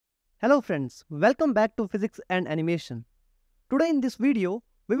Hello friends, welcome back to Physics and Animation. Today in this video,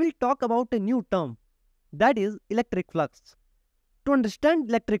 we will talk about a new term, that is electric flux. To understand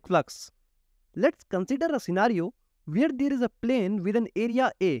electric flux, let's consider a scenario where there is a plane with an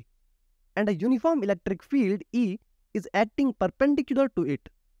area A and a uniform electric field E is acting perpendicular to it.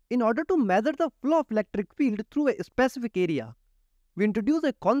 In order to measure the flow of electric field through a specific area, we introduce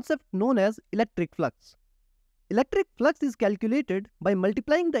a concept known as electric flux. Electric flux is calculated by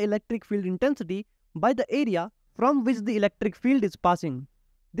multiplying the electric field intensity by the area from which the electric field is passing.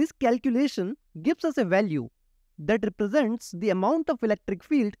 This calculation gives us a value that represents the amount of electric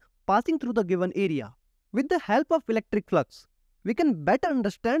field passing through the given area. With the help of electric flux, we can better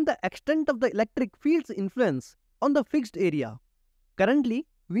understand the extent of the electric field's influence on the fixed area. Currently,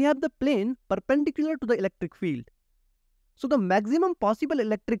 we have the plane perpendicular to the electric field. So the maximum possible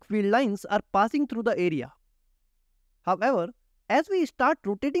electric field lines are passing through the area. However, as we start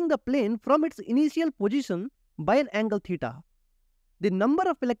rotating the plane from its initial position by an angle theta, the number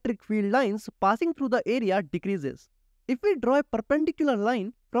of electric field lines passing through the area decreases. If we draw a perpendicular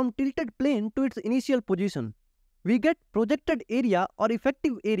line from tilted plane to its initial position, we get projected area or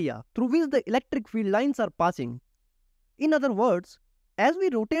effective area through which the electric field lines are passing. In other words, as we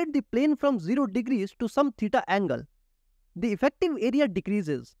rotate the plane from 0 degrees to some theta angle, the effective area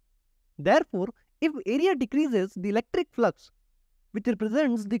decreases. Therefore, if area decreases, the electric flux, which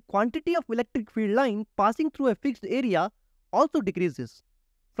represents the quantity of electric field line passing through a fixed area, also decreases.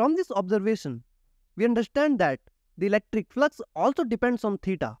 From this observation, we understand that the electric flux also depends on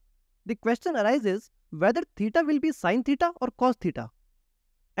theta. The question arises whether theta will be sin theta or cos theta.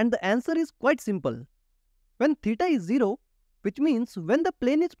 And the answer is quite simple. When theta is 0, which means when the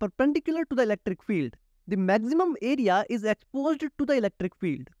plane is perpendicular to the electric field, the maximum area is exposed to the electric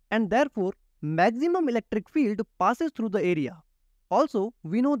field, and therefore maximum electric field passes through the area. Also,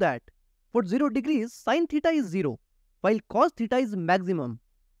 we know that for 0 degrees, sin theta is 0, while cos theta is maximum.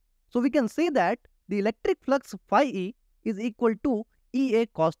 So we can say that the electric flux phi E is equal to Ea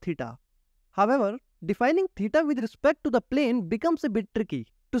cos theta. However, defining theta with respect to the plane becomes a bit tricky.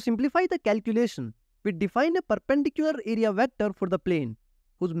 To simplify the calculation, we define a perpendicular area vector for the plane,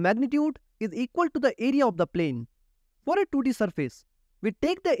 whose magnitude is equal to the area of the plane. For a 2D surface, we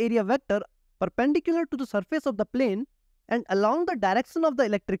take the area vector perpendicular to the surface of the plane and along the direction of the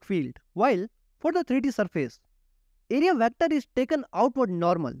electric field, while for the 3D surface, area vector is taken outward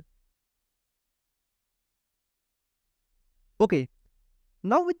normal. Okay,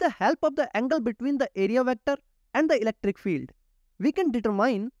 now with the help of the angle between the area vector and the electric field, we can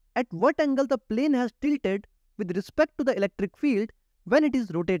determine at what angle the plane has tilted with respect to the electric field when it is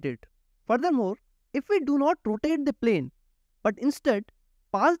rotated. Furthermore, if we do not rotate the plane, but instead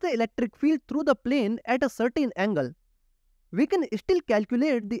pass the electric field through the plane at a certain angle, we can still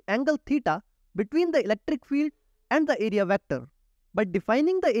calculate the angle theta between the electric field and the area vector. By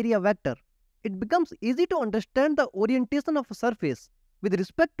defining the area vector, it becomes easy to understand the orientation of a surface with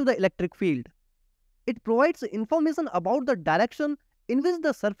respect to the electric field. It provides information about the direction in which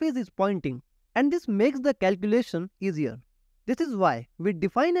the surface is pointing, and this makes the calculation easier. This is why we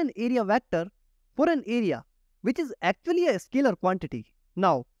define an area vector for an area which is actually a scalar quantity.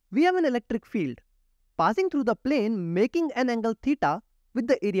 Now, we have an electric field passing through the plane making an angle theta with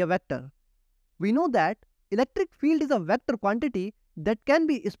the area vector. We know that electric field is a vector quantity that can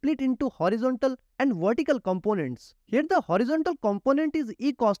be split into horizontal and vertical components. Here the horizontal component is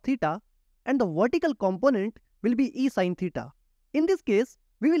E cos theta and the vertical component will be E sin theta. In this case,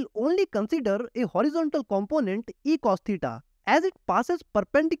 we will only consider a horizontal component E cos theta as it passes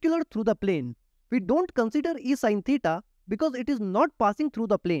perpendicular through the plane. We don't consider E sin theta because it is not passing through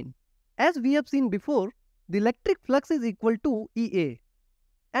the plane. As we have seen before, the electric flux is equal to Ea.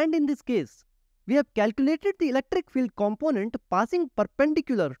 And in this case, we have calculated the electric field component passing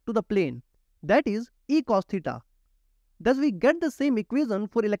perpendicular to the plane, that is E cos theta. Thus we get the same equation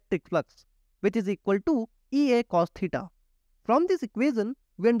for electric flux, which is equal to Ea cos theta. From this equation,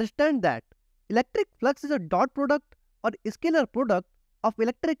 we understand that electric flux is a dot product or scalar product of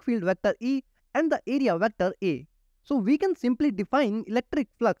electric field vector E and the area vector A. So we can simply define electric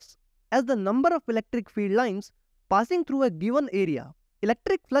flux as the number of electric field lines passing through a given area.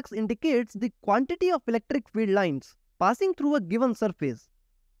 Electric flux indicates the quantity of electric field lines passing through a given surface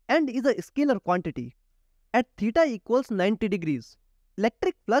and is a scalar quantity. At theta equals 90 degrees,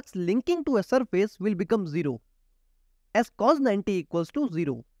 electric flux linking to a surface will become 0, as cos 90 equals to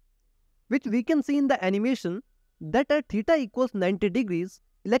 0, which we can see in the animation that at theta equals 90 degrees,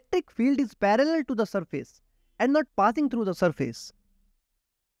 electric field is parallel to the surface and not passing through the surface.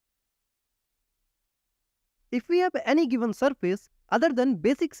 If we have any given surface, other than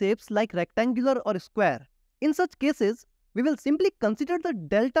basic shapes like rectangular or square. In such cases, we will simply consider the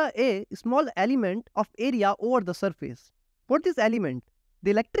delta A small element of area over the surface. For this element,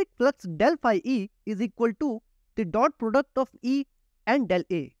 the electric flux del phi E is equal to the dot product of E and del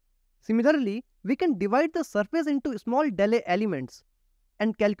A. Similarly, we can divide the surface into small del A elements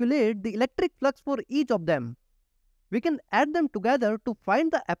and calculate the electric flux for each of them. We can add them together to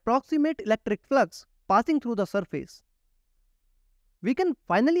find the approximate electric flux passing through the surface. We can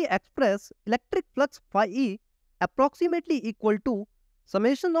finally express electric flux phi E approximately equal to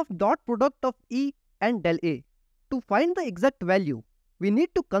summation of dot product of E and del A. To find the exact value, we need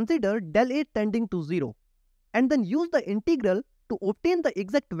to consider del A tending to 0 and then use the integral to obtain the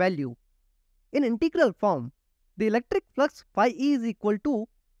exact value. In integral form, the electric flux phi E is equal to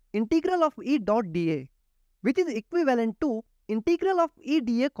integral of E dot dA, which is equivalent to integral of E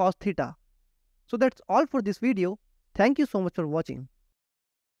dA cos theta. So that's all for this video. Thank you so much for watching.